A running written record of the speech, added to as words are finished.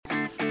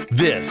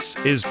This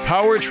is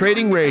Power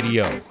Trading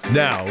Radio.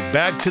 Now,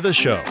 back to the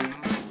show.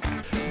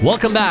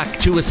 Welcome back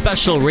to a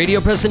special radio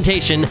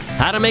presentation,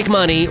 How to Make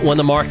Money When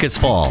the Markets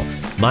Fall.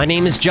 My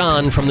name is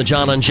John from The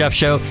John on Jeff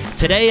Show.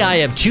 Today I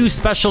have two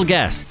special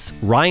guests,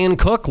 Ryan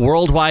Cook,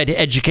 Worldwide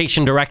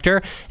Education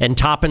Director and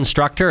top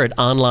instructor at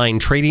Online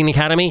Trading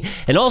Academy.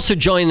 And also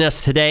joining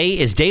us today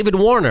is David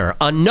Warner,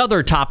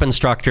 another top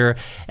instructor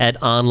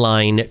at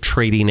Online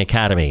Trading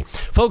Academy.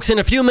 Folks, in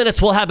a few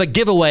minutes we'll have a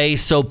giveaway,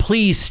 so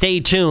please stay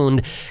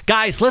tuned.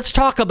 Guys, let's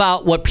talk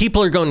about what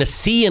people are going to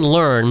see and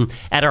learn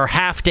at our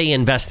half-day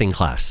investing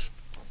class.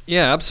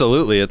 Yeah,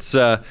 absolutely. It's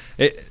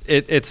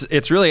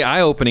really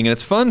eye-opening, and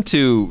it's fun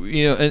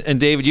to and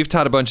David, you've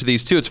taught a bunch of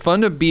these too. It's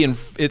fun to be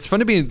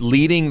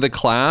leading the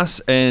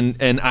class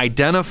and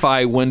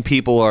identify when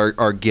people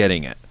are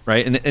getting it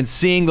right, and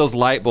seeing those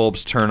light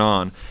bulbs turn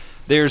on.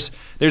 There's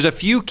a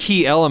few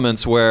key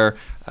elements where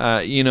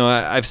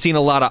I've seen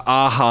a lot of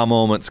aha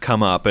moments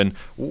come up, and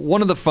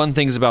one of the fun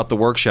things about the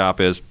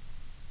workshop is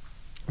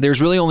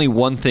there's really only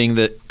one thing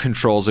that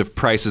controls if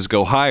prices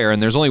go higher,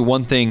 and there's only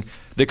one thing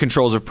that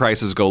controls if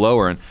prices go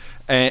lower, and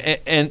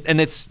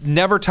it's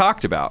never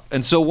talked about.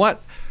 And so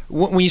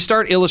when you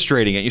start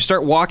illustrating it, you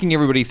start walking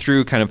everybody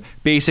through kind of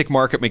basic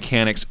market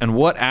mechanics and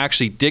what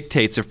actually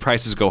dictates if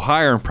prices go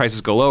higher and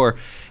prices go lower.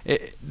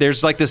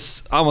 There's like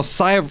this almost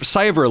sigh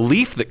of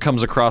relief that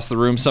comes across the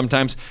room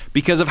sometimes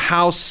because of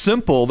how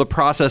simple the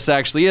process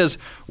actually is,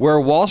 where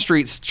Wall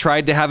Street's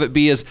tried to have it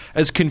be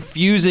as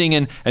confusing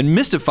and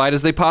mystified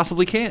as they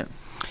possibly can.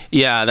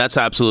 Yeah, that's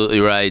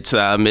absolutely right.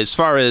 As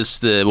far as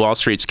the Wall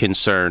Street's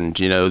concerned,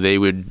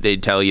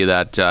 they'd tell you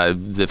that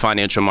the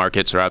financial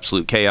markets are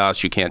absolute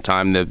chaos. You can't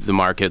time the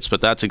markets,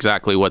 but that's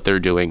exactly what they're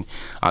doing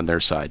on their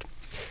side.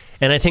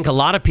 And I think a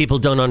lot of people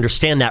don't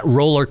understand that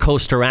roller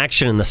coaster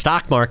action in the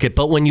stock market.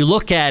 But when you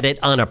look at it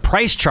on a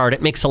price chart,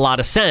 it makes a lot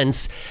of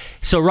sense.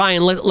 So,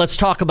 Ryan, let's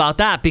talk about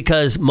that,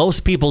 because most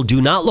people do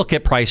not look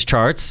at price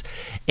charts.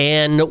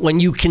 And when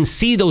you can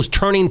see those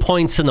turning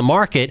points in the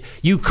market,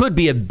 you could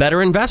be a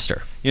better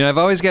investor. I've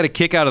always got a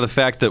kick out of the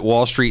fact that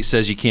Wall Street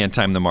says you can't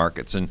time the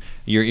markets, and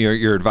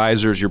your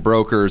advisors, your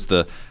brokers,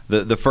 the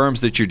firms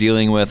that you're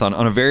dealing with on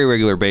a very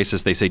regular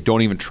basis, they say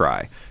don't even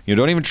try.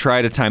 Don't even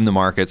try to time the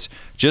markets.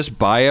 Just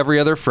buy every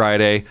other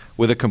Friday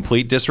with a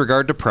complete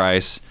disregard to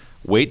price.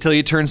 Wait till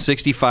you turn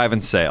 65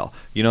 and sell.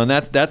 And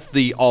that's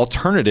the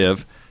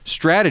alternative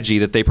strategy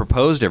that they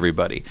proposed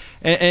everybody.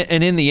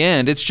 And in the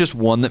end, it's just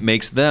one that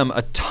makes them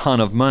a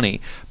ton of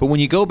money. But when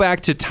you go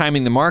back to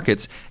timing the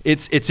markets,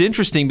 it's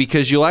interesting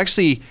because you'll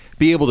actually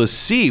be able to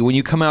see when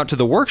you come out to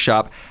the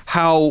workshop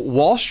how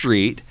Wall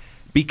Street,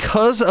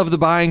 because of the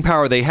buying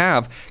power they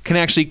have, can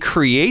actually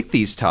create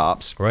these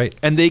tops. Right.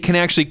 And they can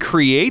actually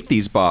create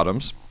these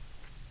bottoms.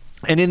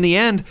 And in the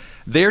end,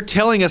 they're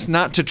telling us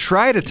not to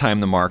try to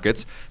time the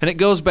markets. And it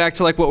goes back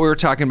to like what we were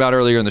talking about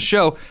earlier in the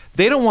show.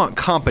 They don't want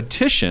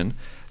competition.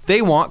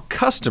 They want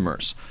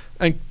customers.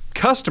 And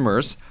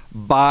customers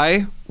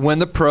buy when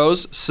the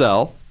pros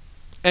sell,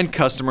 and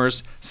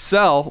customers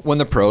sell when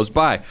the pros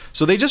buy.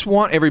 So they just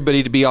want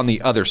everybody to be on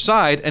the other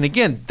side. And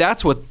again,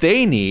 that's what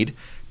they need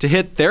to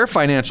hit their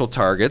financial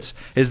targets,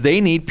 is they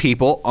need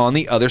people on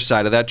the other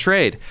side of that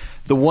trade.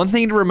 The one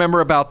thing to remember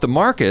about the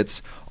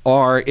markets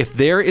are, if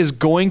there is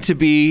going to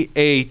be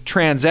a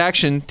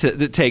transaction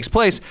that takes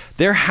place,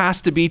 there has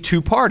to be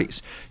two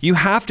parties. You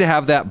have to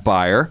have that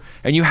buyer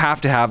and you have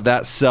to have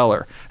that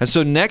seller. And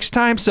so next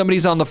time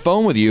somebody's on the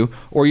phone with you,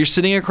 or you're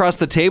sitting across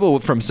the table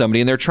from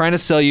somebody and they're trying to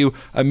sell you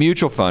a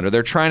mutual fund, or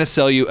they're trying to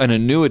sell you an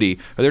annuity,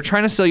 or they're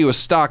trying to sell you a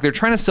stock, they're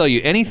trying to sell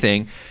you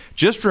anything,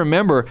 just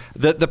remember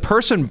that the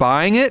person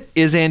buying it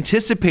is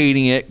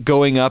anticipating it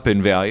going up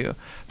in value.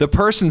 The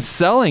person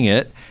selling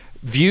it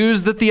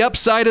views that the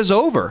upside is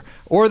over,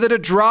 or that a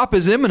drop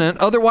is imminent.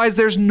 Otherwise,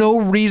 there's no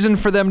reason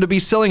for them to be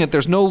selling it.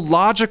 There's no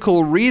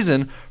logical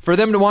reason for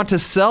them to want to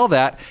sell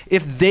that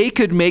if they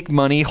could make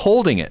money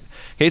holding it.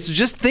 Okay, so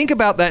just think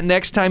about that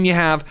next time you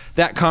have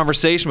that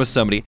conversation with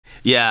somebody.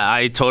 Yeah,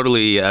 I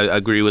totally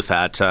agree with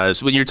that. So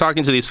when you're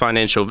talking to these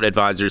financial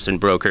advisors and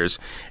brokers,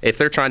 if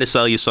they're trying to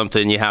sell you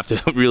something, you have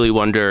to really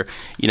wonder,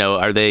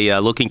 are they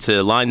looking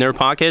to line their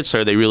pockets, or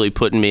are they really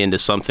putting me into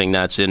something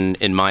that's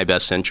in my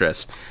best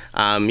interest?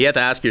 You have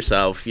to ask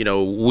yourself,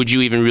 would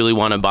you even really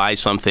want to buy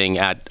something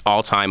at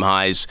all-time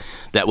highs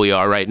that we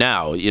are right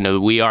now?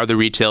 They are the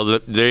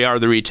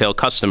retail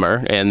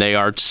customer, and they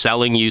are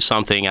selling you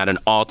something at an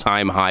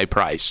all-time high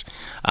price.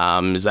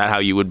 Is that how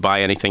you would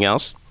buy anything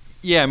else?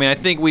 Yeah, I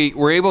think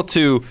we're able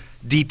to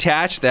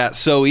detach that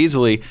so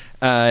easily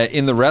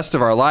in the rest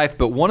of our life.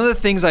 But one of the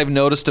things I've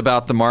noticed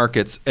about the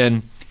markets,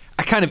 and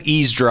I kind of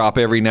eavesdrop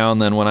every now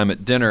and then when I'm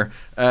at dinner.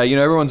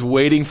 Everyone's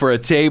waiting for a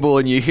table,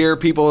 and you hear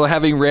people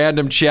having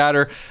random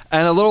chatter.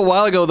 And a little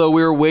while ago, though,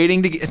 we were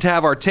waiting to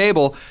have our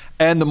table,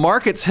 and the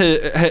markets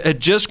had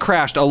just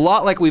crashed, a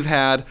lot like we've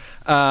had,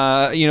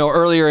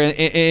 earlier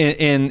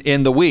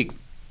in the week.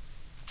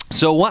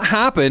 So what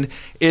happened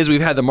is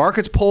we've had the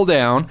markets pull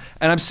down,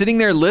 and I'm sitting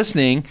there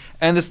listening,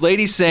 and this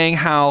lady's saying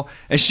how,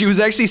 and she was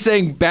actually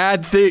saying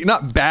bad things,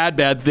 not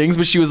bad things,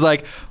 but she was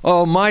like,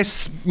 oh, my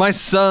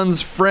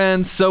son's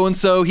friend,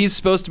 so-and-so, he's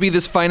supposed to be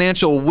this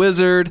financial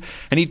wizard,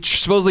 and he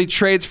supposedly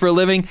trades for a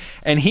living,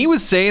 and he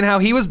was saying how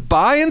he was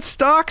buying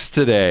stocks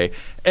today.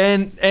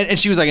 And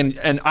she was like,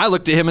 and I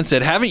looked at him and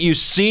said, haven't you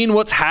seen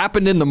what's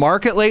happened in the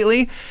market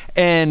lately?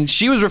 And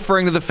she was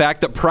referring to the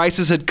fact that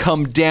prices had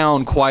come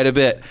down quite a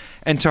bit.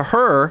 And to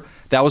her,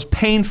 that was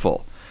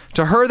painful.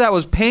 To her, that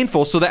was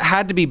painful, so that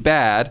had to be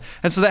bad,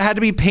 and so that had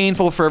to be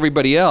painful for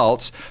everybody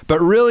else.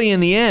 But really, in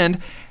the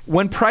end,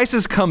 when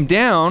prices come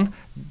down,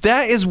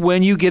 that is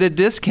when you get a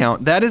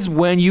discount. That is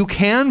when you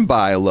can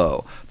buy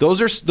low.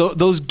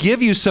 Those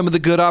give you some of the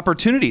good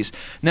opportunities.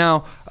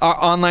 Now, our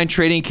Online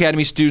Trading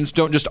Academy students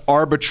don't just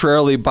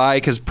arbitrarily buy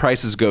because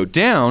prices go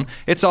down.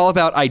 It's all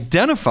about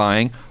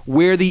identifying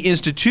where the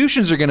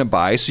institutions are going to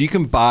buy, so you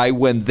can buy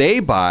when they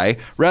buy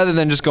rather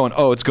than just going,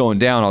 oh, it's going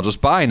down, I'll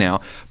just buy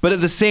now. But at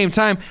the same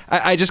time,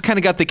 I just kind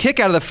of got the kick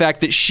out of the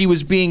fact that she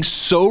was being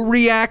so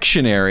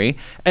reactionary,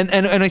 and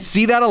I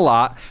see that a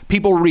lot,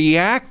 people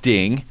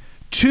reacting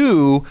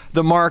to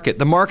the market.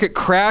 The market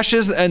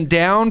crashes and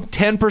down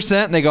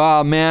 10%, and they go,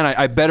 oh man,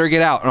 I better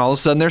get out. And all of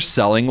a sudden they're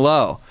selling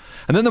low.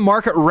 And then the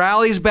market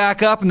rallies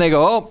back up and they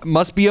go, oh,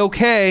 must be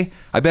okay.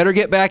 I better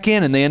get back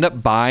in. And they end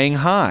up buying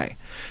high.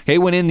 Okay,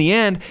 when in the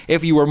end,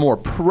 if you were more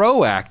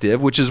proactive,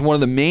 which is one of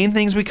the main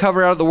things we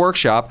cover out of the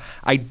workshop,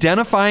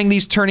 identifying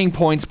these turning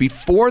points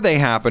before they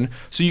happen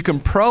so you can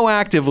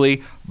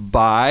proactively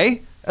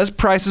buy as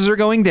prices are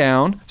going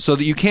down so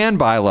that you can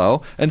buy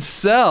low, and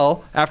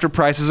sell after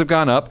prices have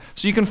gone up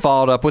so you can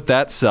follow it up with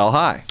that sell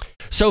high.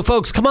 So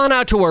folks, come on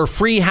out to our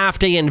free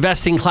half-day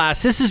investing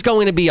class. This is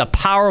going to be a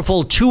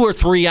powerful 2 or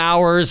 3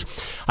 hours.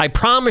 I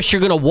promise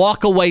you're going to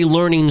walk away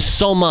learning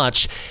so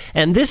much.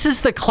 And this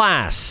is the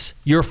class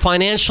your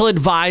financial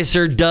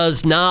advisor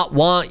does not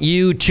want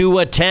you to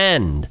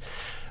attend.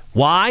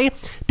 Why?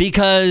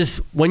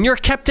 Because when you're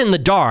kept in the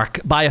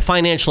dark by a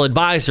financial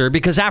advisor,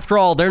 because after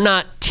all, they're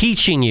not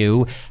teaching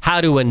you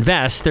how to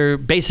invest. They're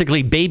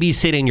basically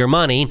babysitting your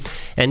money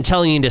and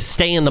telling you to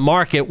stay in the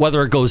market,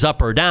 whether it goes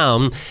up or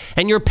down,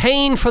 and you're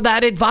paying for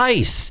that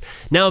advice.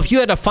 Now, if you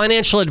had a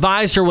financial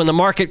advisor when the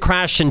market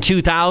crashed in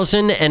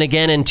 2000 and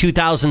again in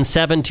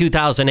 2007,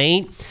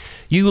 2008,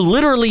 you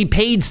literally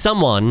paid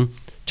someone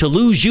to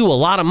lose you a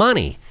lot of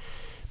money.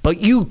 But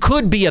you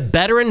could be a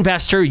better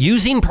investor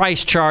using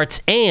price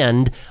charts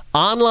and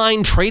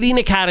Online Trading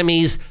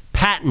Academy's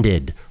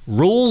patented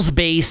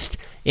rules-based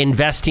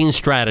investing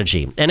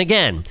strategy. And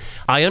again,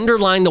 I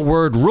underline the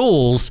word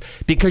rules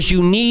because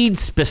you need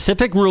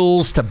specific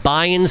rules to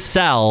buy and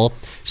sell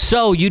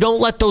so you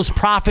don't let those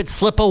profits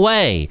slip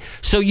away.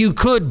 So you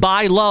could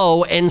buy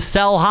low and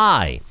sell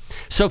high.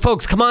 So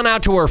folks, come on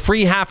out to our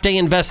free half-day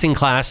investing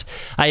class.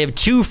 I have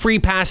 2 free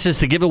passes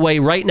to give away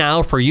right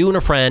now for you and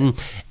a friend.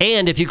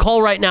 And if you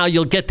call right now,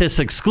 you'll get this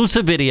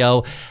exclusive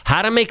video,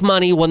 How to Make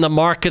Money When the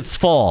Markets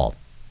Fall.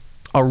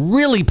 A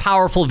really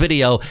powerful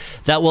video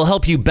that will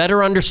help you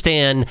better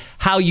understand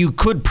how you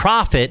could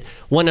profit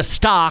when a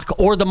stock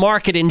or the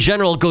market in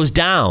general goes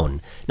down.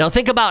 Now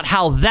think about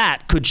how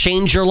that could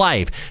change your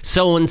life.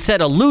 So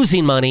instead of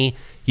losing money,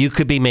 you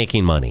could be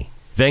making money.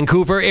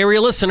 Vancouver area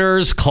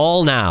listeners,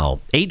 call now.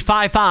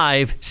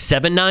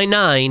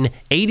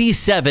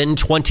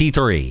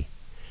 855-799-8723.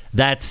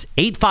 That's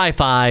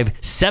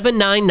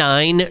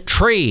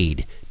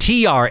 855-799-TRADE,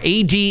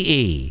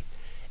 TRADE.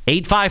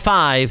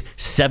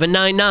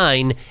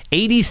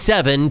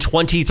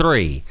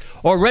 855-799-8723.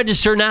 Or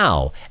register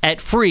now at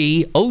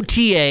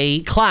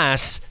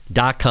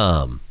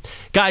freeotaclass.com.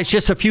 Guys,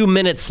 just a few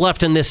minutes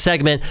left in this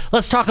segment.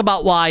 Let's talk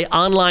about why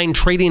Online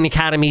Trading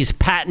Academy's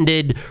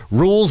patented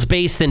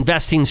rules-based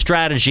investing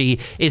strategy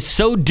is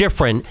so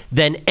different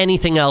than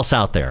anything else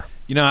out there.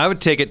 You know, I would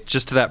take it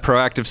just to that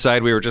proactive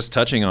side we were just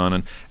touching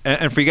on.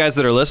 And for you guys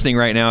that are listening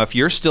right now, if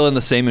you're still in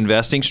the same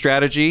investing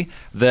strategy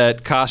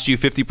that cost you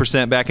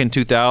 50% back in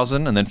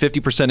 2000 and then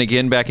 50%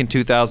 again back in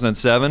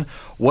 2007,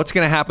 what's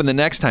going to happen the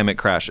next time it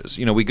crashes?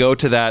 You know, we go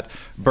to that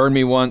burn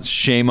me once,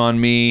 shame on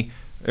me,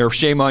 or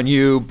shame on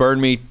you,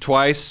 burn me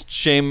twice,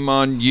 shame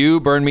on you,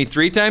 burn me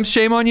 3 times,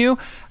 shame on you.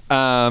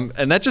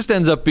 And that just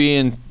ends up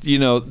being, you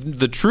know,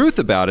 the truth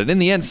about it. In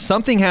the end,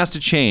 something has to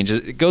change.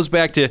 It goes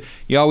back to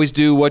you always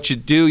do what you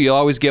do, you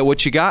always get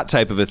what you got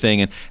type of a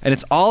thing. And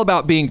it's all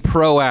about being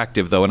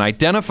proactive, though, and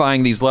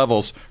identifying these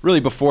levels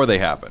really before they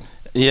happen.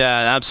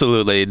 Yeah,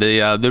 absolutely.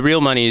 The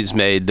real money is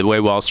made the way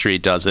Wall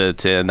Street does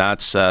it, and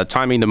that's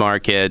timing the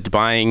market,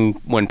 buying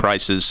when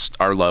prices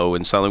are low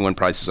and selling when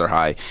prices are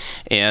high.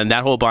 And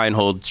that whole buy and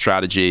hold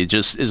strategy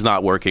just is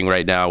not working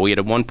right now. We had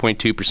a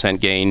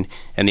 1.2% gain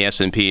in the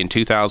S&P in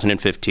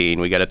 2015.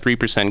 We got a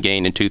 3%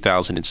 gain in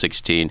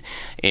 2016.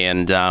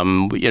 And,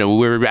 you know,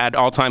 we're at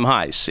all-time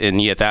highs.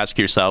 And you have to ask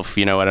yourself,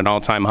 you know, at an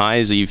all-time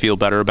highs, do you feel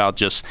better about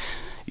just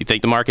you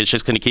think the market's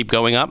just going to keep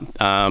going up,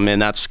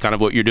 and that's kind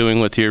of what you're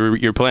doing with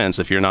your plans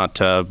if you're not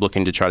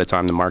looking to try to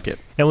time the market.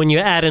 And when you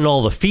add in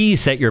all the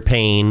fees that you're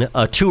paying,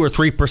 a 2 or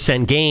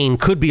 3% gain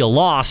could be a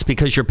loss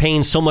because you're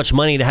paying so much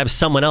money to have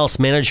someone else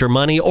manage your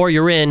money, or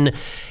you're in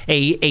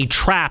a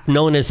trap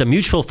known as a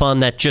mutual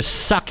fund that's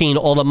just sucking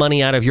all the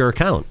money out of your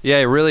account.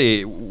 Yeah,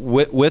 really,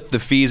 with the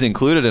fees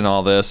included in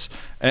all this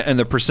and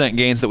the percent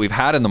gains that we've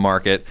had in the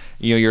market,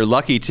 you're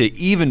lucky to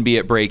even be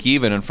at break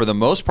even. And for the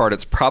most part,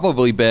 it's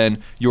probably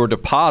been your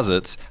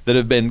deposits that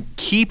have been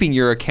keeping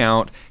your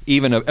account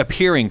even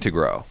appearing to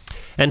grow.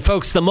 And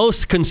folks, the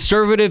most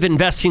conservative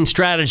investing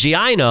strategy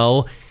I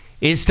know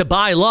is to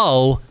buy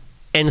low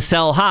and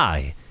sell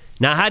high.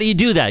 Now, how do you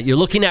do that? You're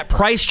looking at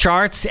price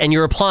charts and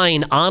you're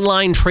applying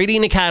Online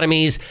Trading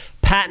Academy's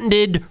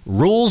patented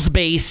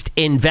rules-based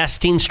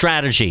investing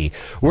strategy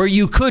where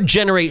you could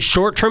generate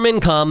short-term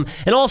income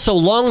and also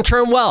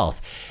long-term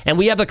wealth. And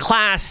we have a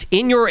class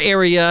in your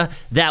area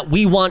that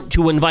we want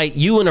to invite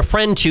you and a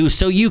friend to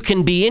so you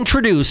can be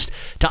introduced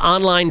to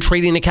Online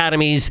Trading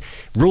Academy's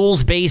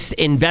rules-based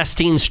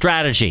investing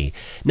strategy.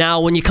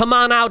 Now, when you come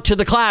on out to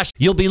the class,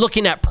 you'll be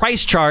looking at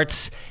price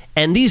charts,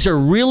 and these are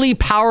really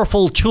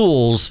powerful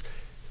tools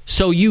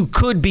so you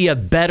could be a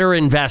better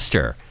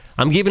investor.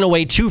 I'm giving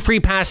away 2 free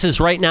passes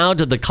right now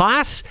to the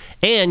class,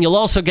 and you'll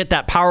also get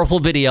that powerful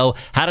video,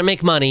 How to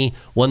Make Money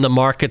When the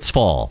Markets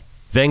Fall.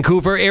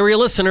 Vancouver area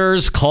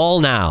listeners,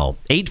 call now,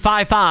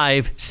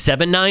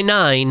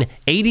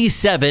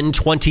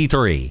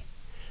 855-799-8723.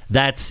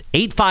 That's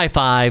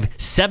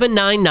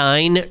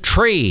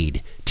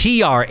 855-799-TRADE,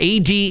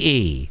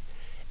 TRADE.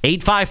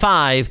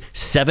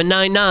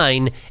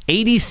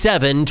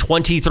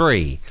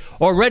 855-799-8723.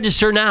 Or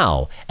register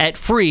now at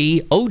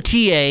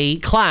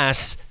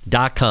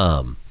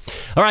freeotaclass.com.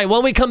 All right,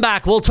 when we come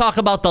back, we'll talk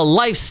about the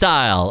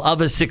lifestyle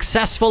of a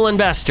successful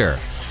investor.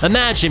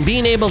 Imagine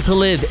being able to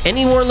live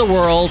anywhere in the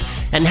world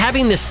and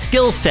having the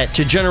skill set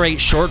to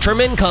generate short-term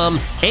income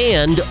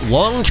and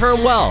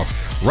long-term wealth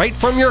right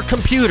from your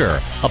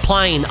computer,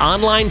 applying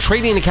Online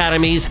Trading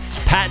Academy's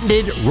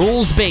patented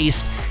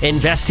rules-based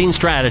investing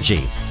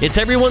strategy. It's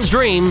everyone's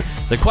dream.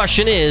 The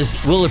question is,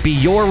 will it be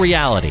your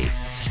reality?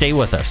 Stay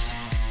with us.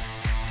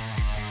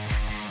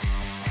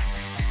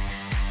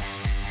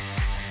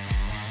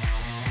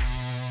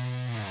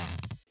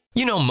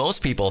 You know,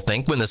 most people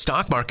think when the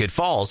stock market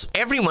falls,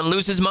 everyone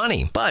loses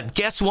money. But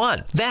guess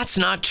what? That's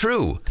not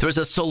true. There's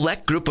a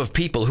select group of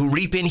people who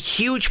reap in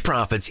huge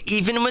profits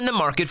even when the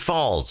market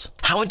falls.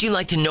 How would you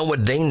like to know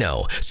what they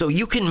know so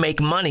you can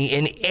make money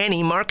in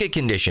any market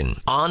condition?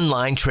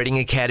 Online Trading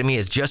Academy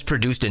has just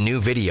produced a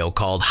new video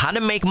called How to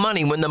Make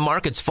Money When the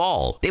Markets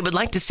Fall. They would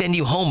like to send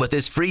you home with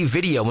this free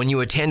video when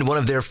you attend one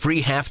of their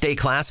free half-day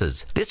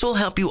classes. This will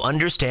help you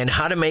understand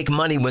how to make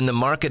money when the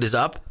market is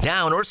up,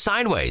 down, or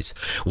sideways.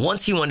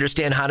 Once you understand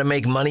how to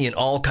make money in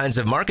all kinds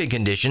of market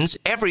conditions,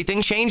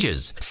 everything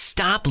changes.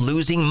 Stop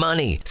losing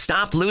money.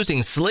 Stop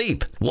losing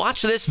sleep.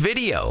 Watch this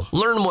video.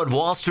 Learn what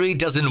Wall Street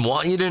doesn't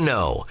want you to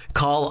know.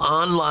 Call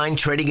Online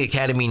Trading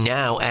Academy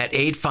now at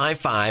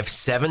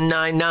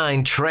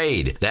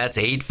 855-799-TRADE. That's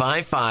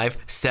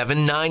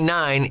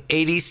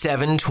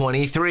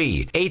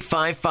 855-799-8723.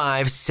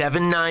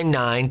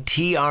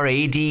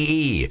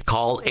 855-799-TRADE.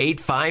 Call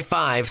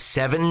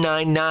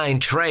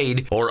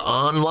 855-799-TRADE or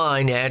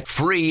online at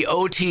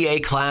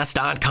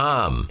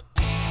freeotaclass.com.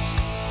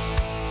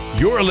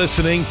 You're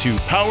listening to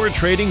Power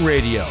Trading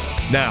Radio.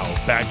 Now,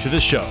 back to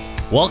the show.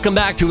 Welcome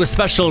back to a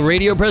special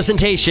radio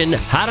presentation,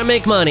 How to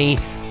Make Money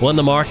When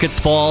the Markets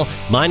Fall.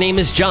 My name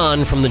is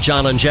John from the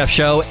John and Jeff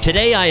Show.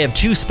 Today I have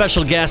 2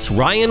 special guests,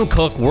 Ryan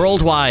Cook,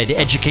 Worldwide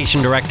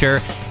Education Director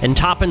and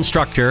top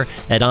instructor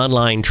at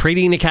Online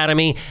Trading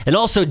Academy, and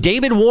also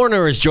David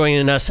Warner is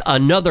joining us,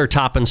 another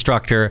top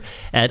instructor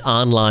at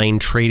Online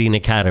Trading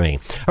Academy.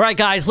 All right,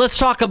 guys, let's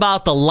talk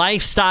about the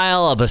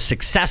lifestyle of a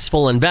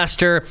successful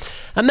investor.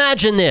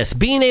 Imagine this,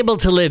 being able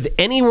to live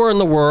anywhere in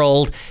the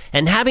world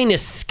and having a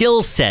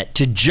skill set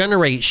to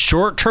generate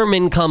short-term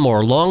income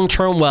or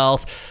long-term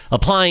wealth,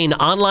 applying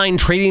Online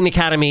Trading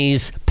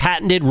Academy's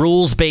patented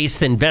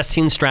rules-based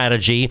investing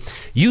strategy,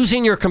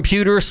 using your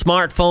computer,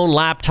 smartphone,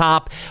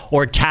 laptop,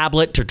 or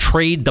tablet to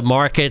trade the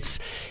markets.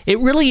 It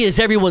really is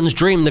everyone's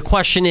dream. The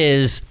question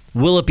is,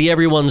 will it be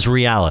everyone's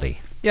reality?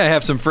 Yeah, I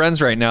have some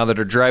friends right now that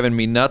are driving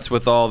me nuts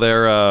with all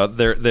their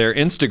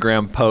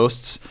Instagram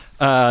posts.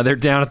 They're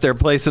down at their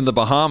place in the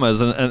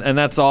Bahamas, and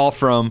that's all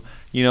from,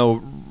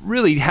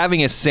 really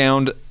having a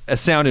sound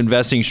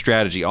investing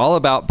strategy, all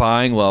about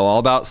buying low, all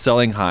about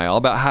selling high, all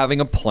about having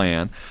a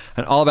plan,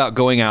 and all about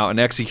going out and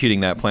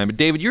executing that plan. But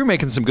David, you were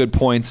making some good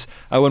points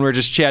when we were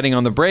just chatting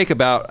on the break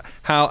about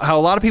how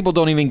a lot of people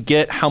don't even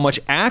get how much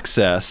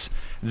access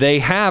they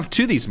have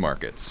to these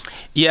markets.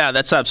 Yeah,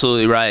 that's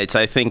absolutely right.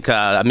 I think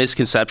a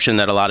misconception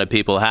that a lot of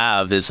people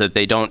have is that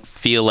they don't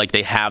feel like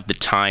they have the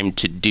time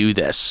to do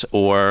this,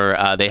 or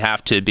they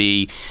have to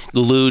be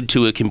glued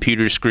to a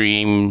computer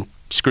screen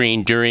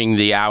screen during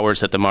the hours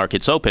that the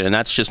market's open, and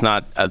that's just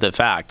not the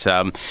fact.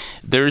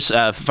 There's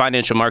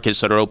financial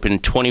markets that are open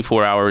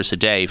 24 hours a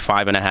day,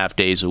 5.5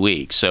 days a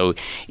week. So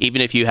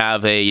even if you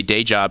have a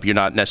day job you're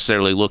not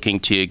necessarily looking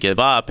to give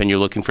up and you're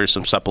looking for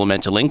some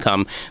supplemental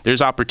income,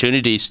 there's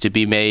opportunities to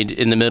be made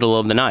in the middle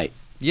of the night.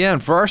 Yeah,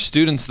 and for our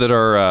students that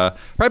are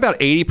probably about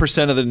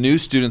 80% of the new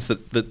students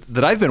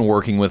that I've been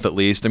working with, at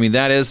least, I mean,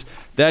 that is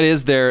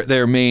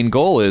their main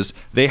goal is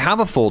they have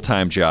a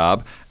full-time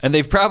job, and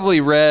they've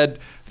probably read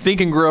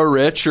Think and Grow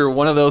Rich or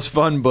one of those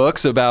fun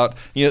books about,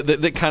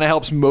 that kind of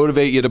helps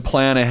motivate you to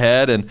plan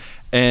ahead,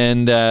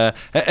 and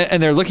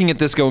they're looking at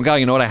this going, God,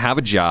 you know what? I have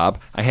a job,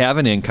 I have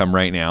an income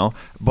right now,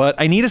 but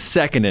I need a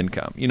second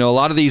income. A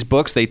lot of these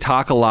books, they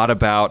talk a lot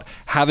about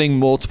having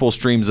multiple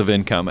streams of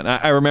income. And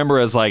I remember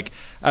I was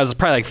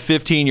probably like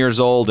 15 years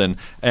old,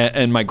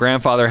 and my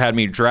grandfather had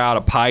me draw out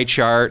a pie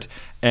chart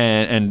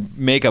and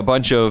make a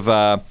bunch of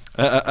divide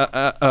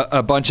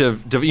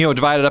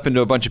it up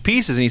into a bunch of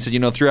pieces. And he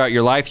said, throughout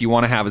your life, you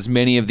want to have as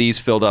many of these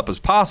filled up as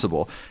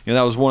possible.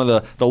 That was one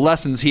of the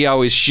lessons he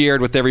always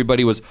shared with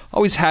everybody, was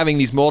always having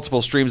these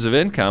multiple streams of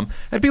income.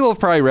 And people have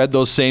probably read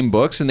those same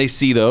books, and they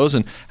see those,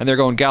 and they're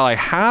going, Gal, I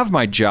have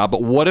my job,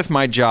 but what if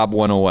my job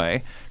went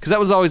away? Because that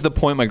was always the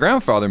point my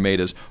grandfather made,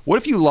 is what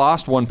if you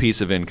lost one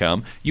piece of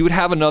income, you would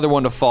have another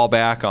one to fall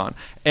back on.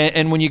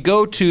 And when you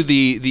go to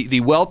the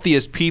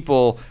wealthiest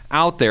people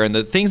out there and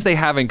the things they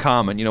have in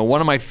common,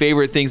 one of my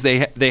favorite things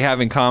they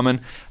have in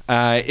common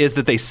is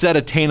that they set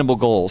attainable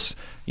goals.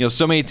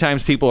 So many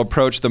times people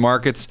approach the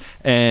markets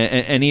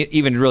and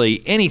even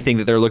really anything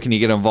that they're looking to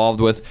get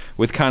involved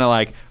with kind of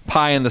like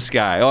pie in the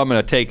sky. Oh, I'm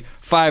going to take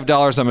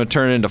 $5, I'm going to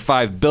turn it into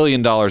 $5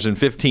 billion in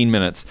 15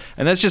 minutes.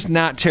 And that's just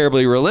not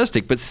terribly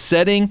realistic. But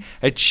setting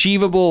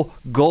achievable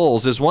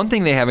goals is one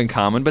thing they have in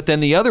common. But then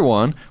the other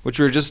one, which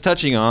we were just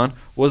touching on,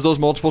 was those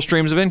multiple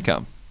streams of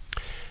income.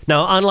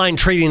 Now, Online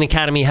Trading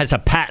Academy has a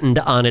patent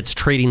on its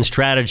trading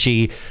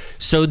strategy.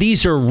 So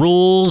these are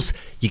rules.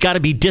 You got to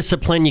be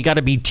disciplined. You got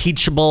to be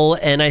teachable.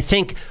 And I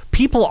think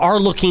people are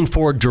looking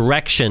for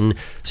direction.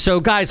 So,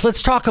 guys,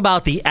 let's talk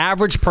about the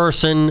average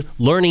person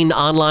learning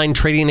Online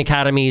Trading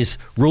Academy's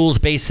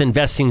rules-based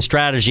investing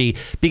strategy.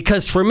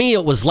 Because for me,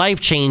 it was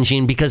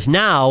life-changing, because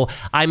now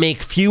I make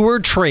fewer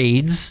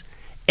trades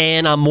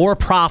and I'm more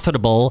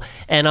profitable,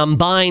 and I'm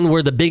buying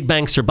where the big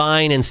banks are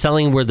buying and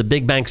selling where the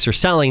big banks are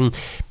selling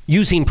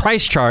using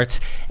price charts.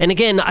 And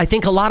again, I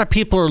think a lot of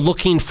people are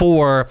looking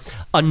for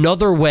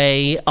another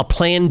way, a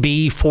plan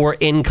B for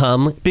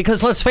income,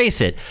 because let's face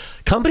it,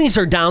 companies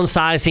are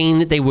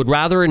downsizing. They would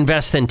rather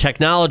invest in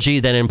technology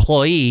than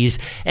employees,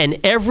 and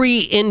every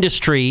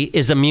industry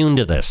is immune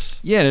to this.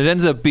 Yeah, and it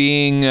ends up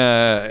being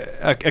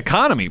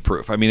economy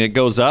proof. I mean, it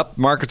goes up,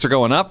 markets are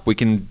going up. We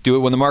can do it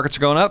when the markets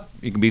are going up.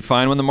 You can be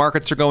fine when the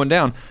markets are going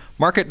down.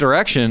 Market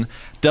direction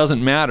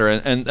doesn't matter.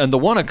 And the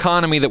one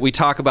economy that we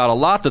talk about a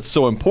lot that's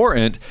so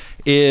important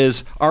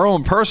is our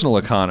own personal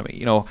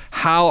economy.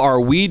 How are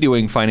we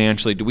doing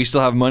financially? Do we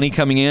still have money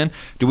coming in?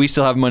 Do we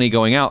still have money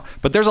going out?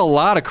 But there's a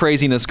lot of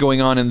craziness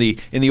going on in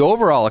the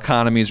overall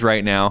economies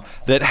right now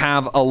that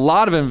have a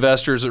lot of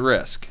investors at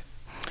risk.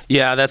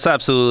 Yeah, that's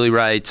absolutely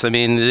right. I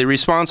mean, the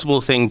responsible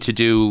thing to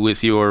do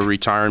with your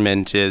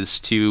retirement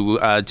is to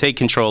take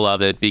control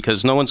of it,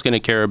 because no one's going to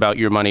care about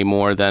your money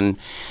more than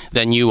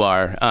you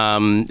are.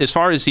 As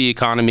far as the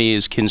economy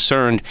is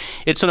concerned,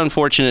 it's an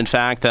unfortunate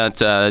fact that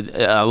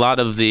a lot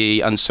of the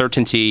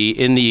uncertainty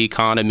in the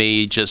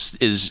economy just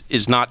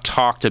is not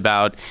talked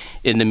about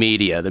in the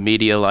media. The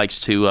media likes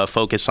to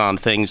focus on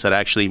things that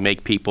actually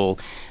make people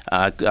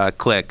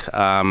click.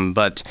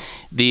 But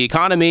the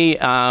economy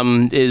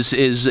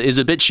is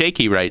a bit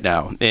shaky right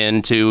now,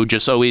 and to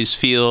just always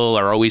feel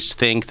or always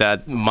think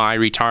that my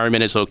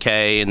retirement is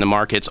okay and the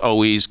market's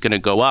always going to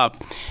go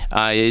up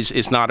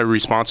is not a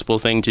responsible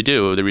thing to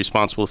do. The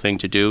responsible thing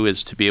to do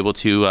is to be able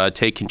to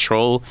take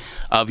control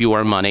of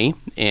your money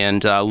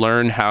and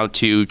learn how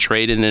to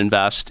trade and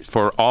invest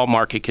for all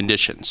market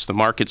conditions. The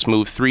markets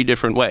move three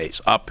different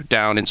ways: up,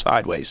 down, and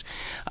sideways.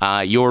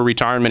 Your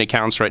retirement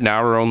accounts right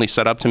now are only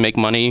set up to make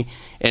money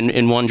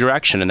in one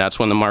direction, and that's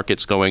when the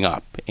market's going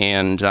up.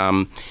 And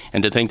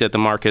to think that the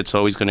market's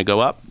always going to go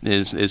up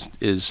is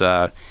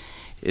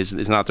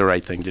not the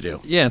right thing to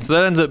do. Yeah, and so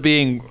that ends up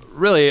being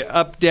really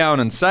up, down,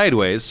 and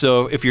sideways.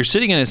 So if you're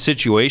sitting in a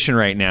situation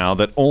right now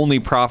that only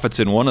profits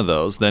in one of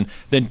those, then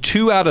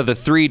 2 out of the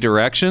 3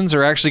 directions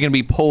are actually going to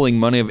be pulling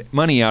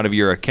money out of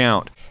your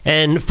account.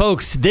 And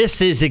folks,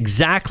 this is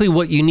exactly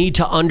what you need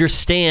to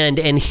understand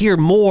and hear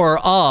more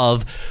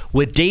of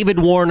with David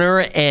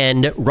Warner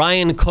and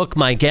Ryan Cook,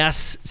 my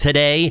guests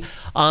today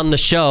on the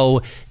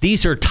show.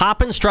 These are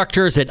top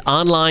instructors at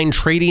Online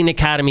Trading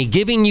Academy,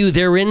 giving you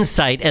their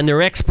insight and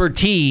their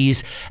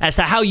expertise as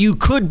to how you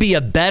could be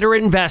a better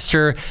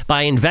investor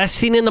by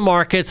investing in the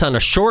markets on a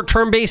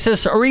short-term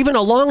basis or even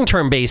a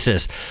long-term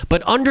basis.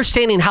 But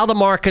understanding how the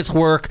markets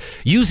work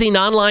using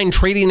Online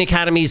Trading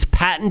Academy's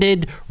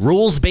patented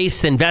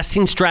rules-based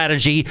investing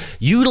strategy,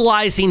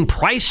 utilizing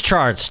price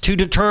charts to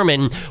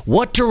determine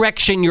what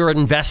direction your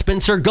investment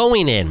investments are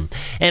going in.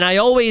 And I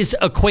always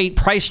equate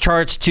price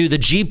charts to the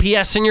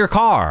GPS in your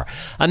car.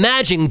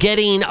 Imagine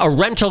getting a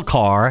rental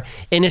car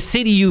in a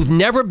city you've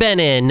never been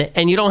in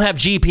and you don't have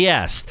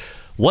GPS.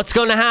 What's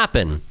going to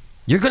happen?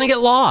 You're going to get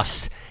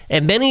lost.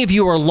 And many of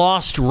you are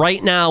lost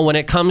right now when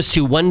it comes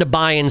to when to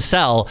buy and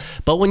sell.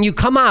 But when you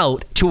come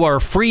out to our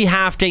free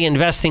half-day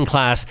investing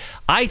class,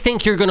 I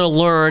think you're going to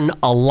learn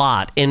a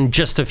lot in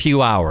just a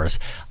few hours.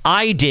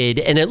 I did,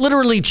 and it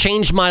literally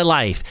changed my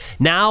life.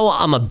 Now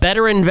I'm a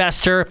better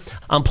investor.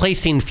 I'm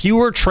placing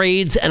fewer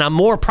trades, and I'm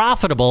more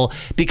profitable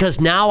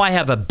because now I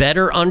have a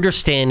better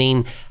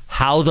understanding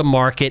how the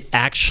market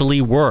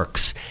actually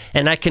works.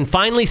 And I can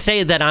finally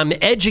say that I'm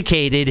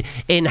educated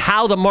in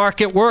how the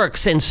market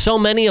works, and so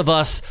many of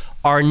us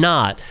are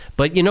not.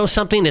 But you know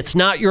something? It's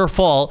not your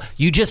fault.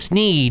 You just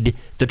need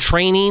the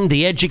training,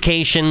 the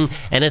education,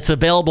 and it's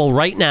available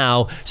right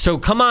now. So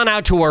come on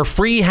out to our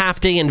free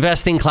half-day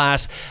investing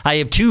class. I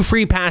have 2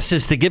 free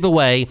passes to give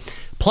away.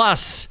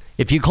 Plus,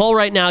 if you call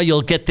right now,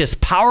 you'll get this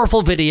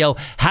powerful video,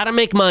 How to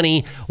Make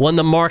Money When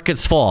the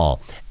Markets Fall.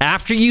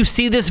 After you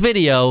see this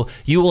video,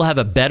 you will have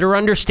a better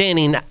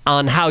understanding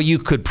on how you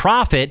could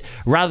profit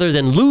rather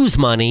than lose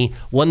money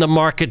when the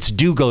markets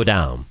do go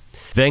down.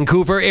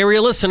 Vancouver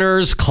area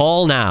listeners,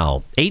 call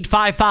now,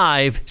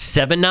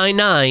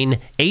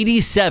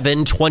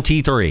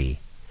 855-799-8723.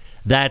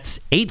 That's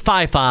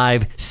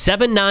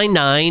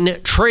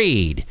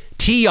 855-799-TRADE,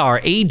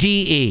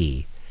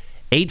 TRADE.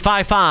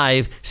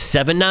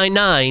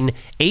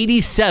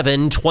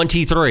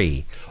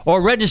 855-799-8723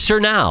 or register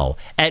now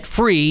at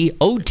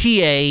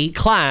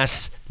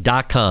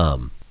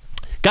freeotaclass.com.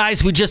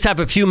 Guys, we just have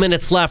a few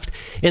minutes left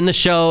in the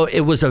show. It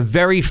was a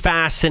very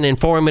fast and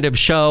informative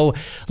show.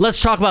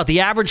 Let's talk about the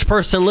average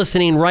person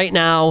listening right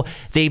now.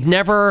 They've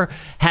never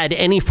had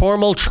any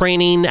formal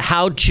training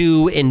how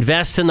to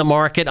invest in the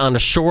market on a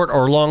short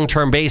or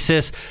long-term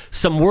basis.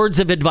 Some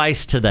words of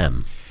advice to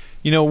them.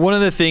 You know, one of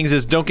the things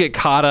is don't get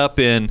caught up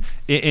in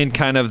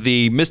kind of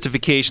the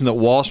mystification that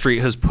Wall Street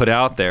has put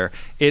out there.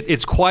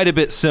 It's quite a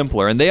bit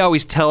simpler, and they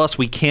always tell us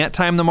we can't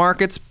time the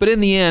markets, but in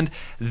the end,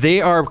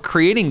 they are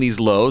creating these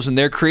lows and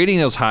they're creating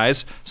those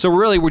highs. So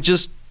really, we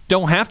just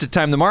don't have to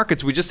time the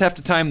markets. We just have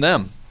to time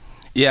them.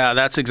 Yeah,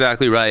 that's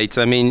exactly right.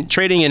 I mean,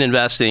 trading and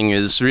investing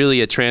is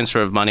really a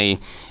transfer of money,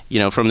 you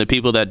know, from the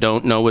people that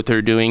don't know what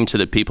they're doing to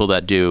the people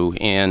that do.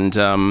 And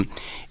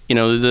you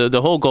know,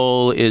 the whole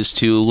goal is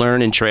to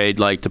learn and trade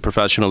like the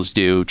professionals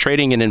do.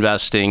 Trading and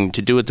investing,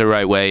 to do it the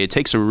right way, it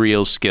takes a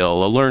real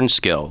skill, a learned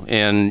skill.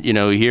 And, you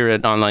know, here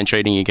at Online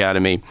Trading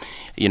Academy,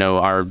 you know,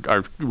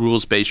 our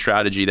rules-based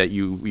strategy that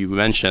you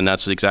mentioned,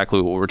 that's exactly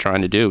what we're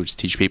trying to do, is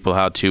teach people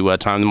how to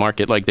time the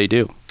market like they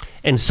do.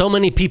 And so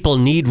many people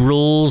need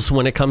rules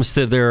when it comes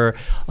to their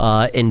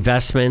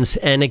investments.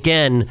 And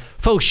again,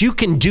 folks, you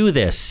can do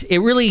this. It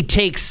really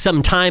takes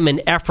some time and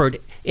effort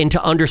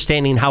into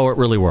understanding how it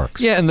really works.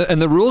 Yeah,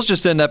 and the rules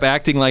just end up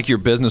acting like your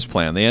business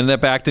plan. They end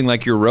up acting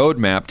like your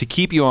roadmap to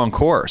keep you on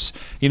course.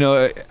 You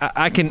know,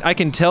 I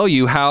can tell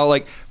you how,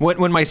 like,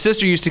 when my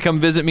sister used to come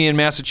visit me in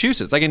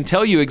Massachusetts, I can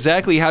tell you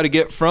exactly how to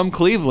get from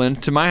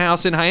Cleveland to my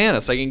house in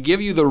Hyannis. I can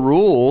give you the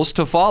rules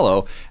to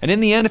follow. And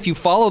in the end, if you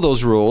follow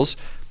those rules,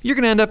 you're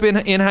going to end up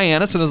in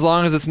Hyannis, and as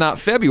long as it's not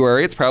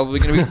February, it's probably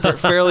going to be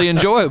fairly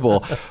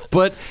enjoyable.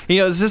 But you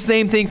know, it's the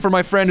same thing for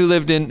my friend who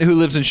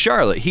lives in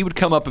Charlotte. He would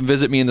come up and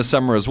visit me in the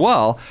summer as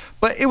well,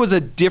 but it was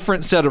a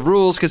different set of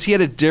rules because he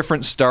had a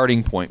different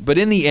starting point. But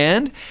in the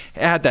end,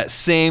 it had that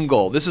same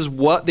goal. This is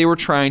what they were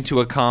trying to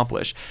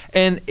accomplish,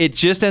 and it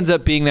just ends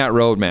up being that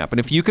roadmap. And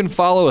if you can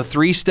follow a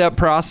 3-step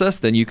process,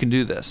 then you can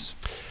do this.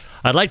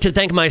 I'd like to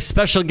thank my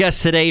special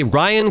guest today,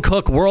 Ryan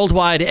Cook,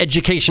 Worldwide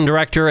Education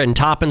Director and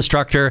top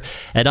instructor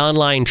at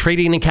Online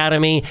Trading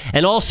Academy,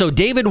 and also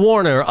David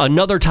Warner,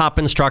 another top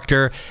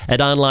instructor at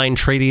Online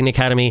Trading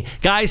Academy.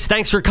 Guys,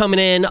 thanks for coming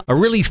in. A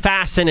really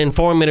fast and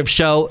informative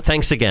show.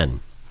 Thanks again.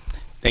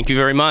 Thank you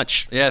very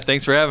much. Yeah,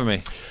 thanks for having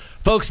me.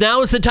 Folks,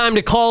 now is the time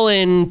to call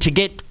in to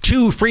get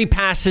 2 free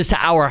passes to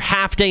our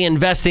half-day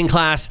investing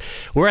class.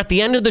 We're at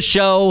the end of the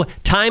show.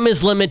 Time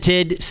is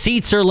limited.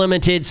 Seats are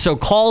limited. So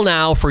call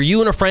now for you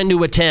and a friend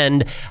to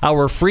attend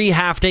our free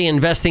half-day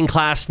investing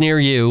class near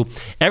you.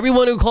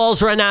 Everyone who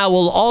calls right now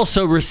will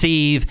also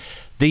receive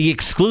the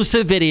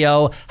exclusive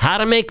video, How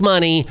to Make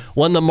Money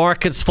When the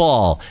Markets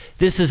Fall.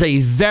 This is a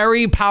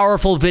very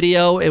powerful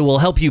video. It will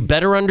help you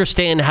better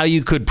understand how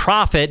you could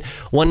profit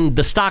when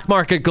the stock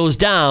market goes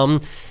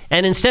down.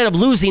 And instead of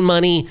losing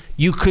money,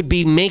 you could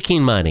be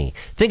making money.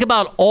 Think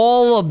about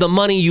all of the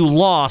money you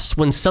lost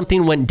when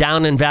something went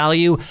down in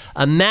value.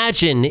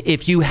 Imagine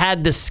if you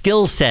had the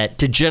skill set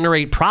to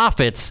generate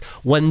profits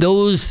when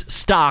those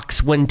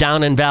stocks went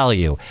down in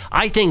value.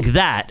 I think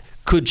that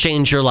could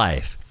change your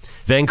life.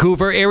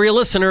 Vancouver area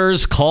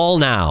listeners, call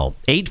now,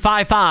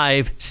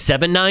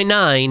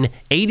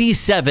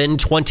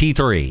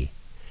 855-799-8723.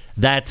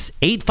 That's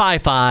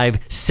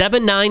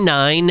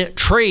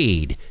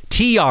 855-799-TRADE,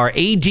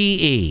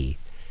 TRADE.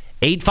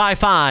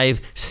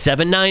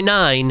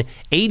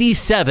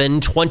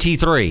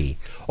 855-799-8723.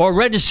 Or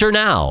register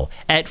now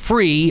at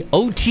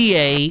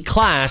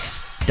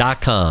freeotaclass.com.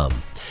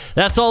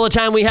 That's all the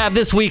time we have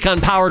this week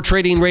on Power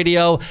Trading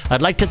Radio.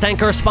 I'd like to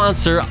thank our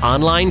sponsor,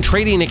 Online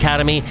Trading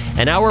Academy,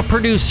 and our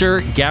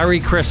producer, Gary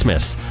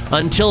Christmas.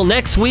 Until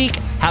next week,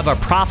 have a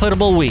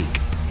profitable week.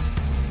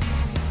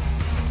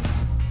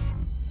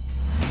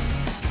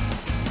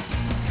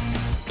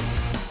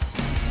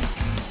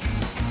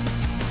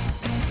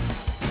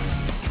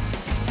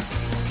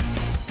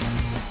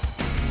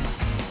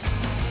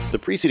 The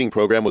preceding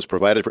program was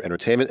provided for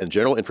entertainment and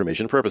general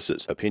information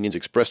purposes. Opinions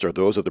expressed are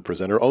those of the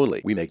presenter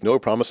only. We make no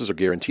promises or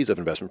guarantees of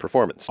investment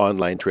performance.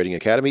 Online Trading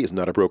Academy is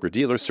not a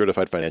broker-dealer,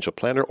 certified financial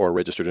planner, or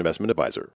registered investment advisor.